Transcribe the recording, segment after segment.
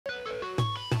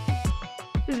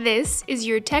This is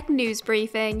your tech news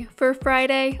briefing for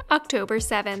Friday, October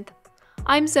 7th.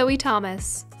 I'm Zoe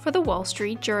Thomas for The Wall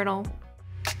Street Journal.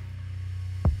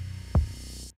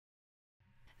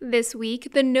 This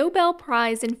week, the Nobel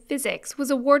Prize in Physics was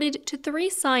awarded to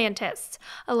three scientists,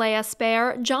 Alea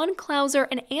Spare, John Clauser,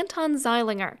 and Anton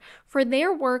Zeilinger, for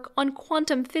their work on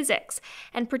quantum physics,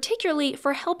 and particularly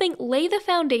for helping lay the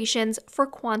foundations for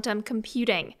quantum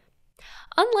computing.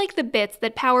 Unlike the bits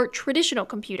that power traditional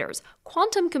computers,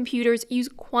 quantum computers use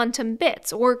quantum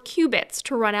bits, or qubits,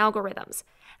 to run algorithms.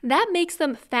 That makes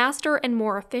them faster and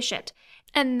more efficient,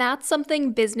 and that's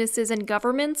something businesses and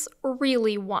governments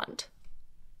really want.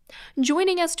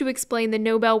 Joining us to explain the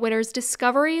Nobel winners'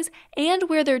 discoveries and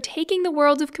where they're taking the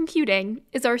world of computing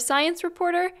is our science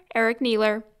reporter, Eric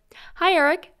Niiler. Hi,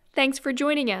 Eric. Thanks for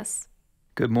joining us.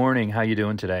 Good morning. How you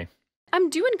doing today? I'm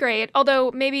doing great,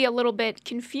 although maybe a little bit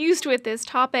confused with this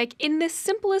topic. In the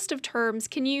simplest of terms,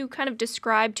 can you kind of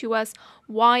describe to us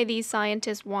why these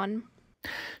scientists won?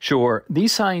 Sure.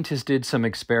 These scientists did some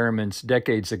experiments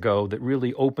decades ago that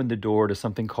really opened the door to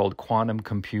something called quantum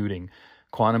computing.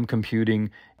 Quantum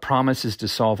computing promises to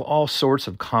solve all sorts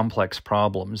of complex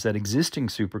problems that existing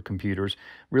supercomputers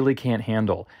really can't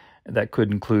handle. That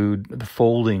could include the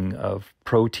folding of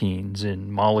proteins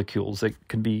in molecules that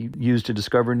can be used to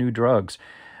discover new drugs.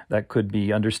 That could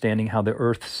be understanding how the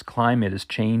Earth's climate is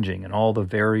changing and all the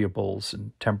variables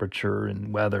and temperature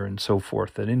and weather and so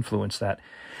forth that influence that.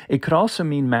 It could also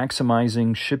mean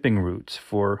maximizing shipping routes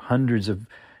for hundreds of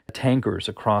tankers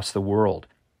across the world.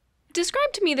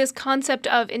 Describe to me this concept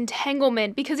of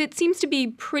entanglement, because it seems to be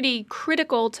pretty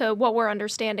critical to what we're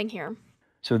understanding here.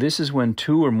 So this is when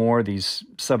two or more of these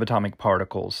subatomic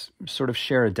particles sort of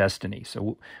share a destiny.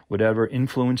 So whatever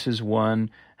influences one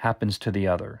happens to the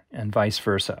other, and vice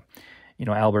versa.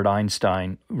 Albert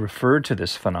Einstein referred to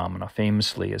this phenomena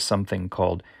famously as something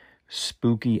called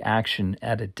spooky action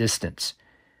at a distance,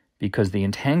 because the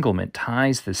entanglement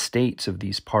ties the states of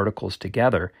these particles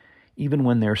together even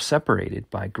when they're separated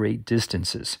by great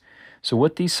distances. So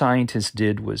what these scientists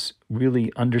did was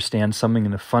really understand something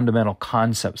in the fundamental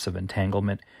concepts of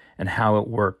entanglement and how it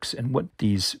works and what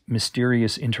these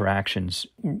mysterious interactions,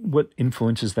 what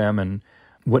influences them and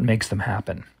what makes them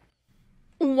happen.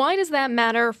 Why does that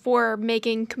matter for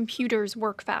making computers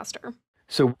work faster?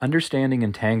 So understanding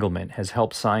entanglement has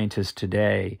helped scientists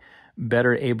today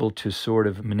better able to sort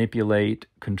of manipulate,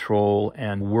 control,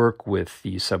 and work with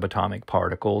these subatomic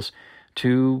particles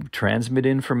to transmit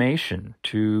information,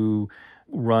 to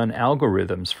run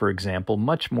algorithms, for example,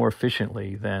 much more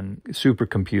efficiently than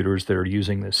supercomputers that are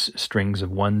using this strings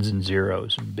of ones and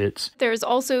zeros and bits. There's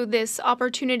also this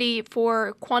opportunity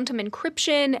for quantum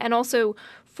encryption and also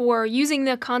for using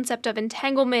the concept of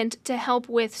entanglement to help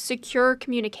with secure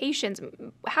communications.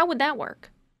 How would that work?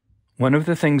 One of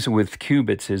the things with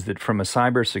qubits is that from a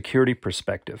cybersecurity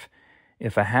perspective,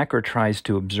 if a hacker tries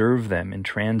to observe them in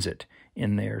transit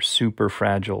in their super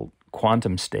fragile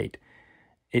quantum state,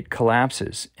 it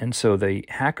collapses, and so the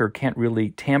hacker can't really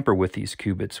tamper with these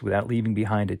qubits without leaving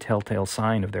behind a telltale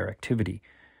sign of their activity.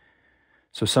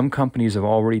 So some companies have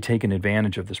already taken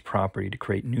advantage of this property to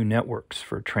create new networks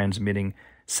for transmitting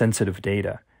sensitive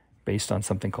data based on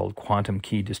something called quantum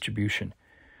key distribution.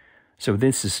 So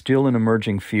this is still an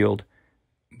emerging field,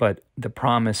 but the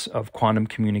promise of quantum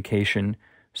communication,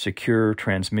 secure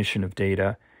transmission of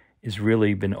data, has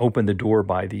really been opened the door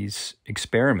by these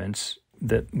experiments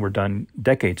that were done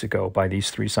decades ago by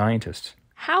these three scientists.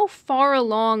 How far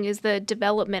along is the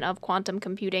development of quantum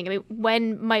computing? I mean,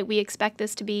 when might we expect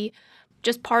this to be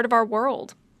just part of our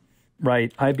world?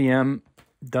 Right. IBM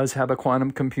does have a quantum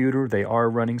computer. They are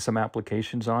running some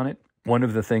applications on it. One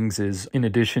of the things is, in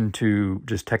addition to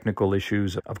just technical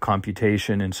issues of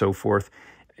computation and so forth,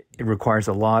 it requires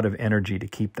a lot of energy to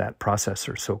keep that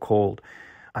processor so cold.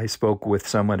 I spoke with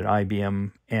someone at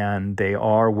IBM, and they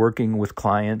are working with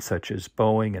clients such as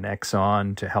Boeing and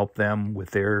Exxon to help them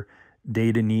with their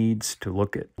data needs, to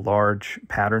look at large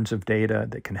patterns of data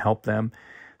that can help them.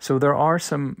 So there are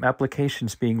some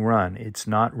applications being run. It's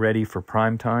not ready for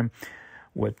prime time.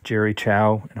 What Jerry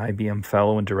Chow, an IBM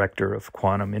fellow and director of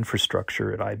quantum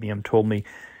infrastructure at IBM, told me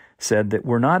said that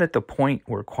we're not at the point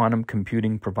where quantum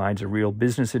computing provides a real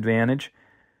business advantage,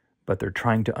 but they're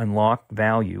trying to unlock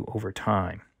value over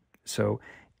time. So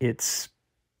it's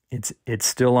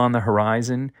still on the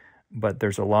horizon, but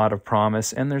there's a lot of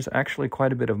promise, and there's actually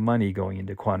quite a bit of money going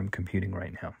into quantum computing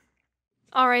right now.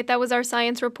 All right, that was our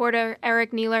science reporter,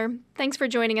 Eric Niiler. Thanks for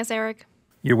joining us, Eric.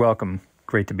 You're welcome.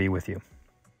 Great to be with you.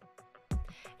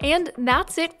 And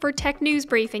that's it for Tech News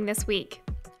Briefing this week.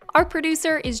 Our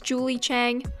producer is Julie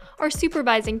Chang. Our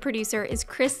supervising producer is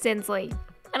Chris Zinsley.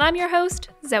 And I'm your host,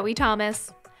 Zoe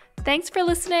Thomas. Thanks for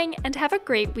listening and have a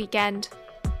great weekend.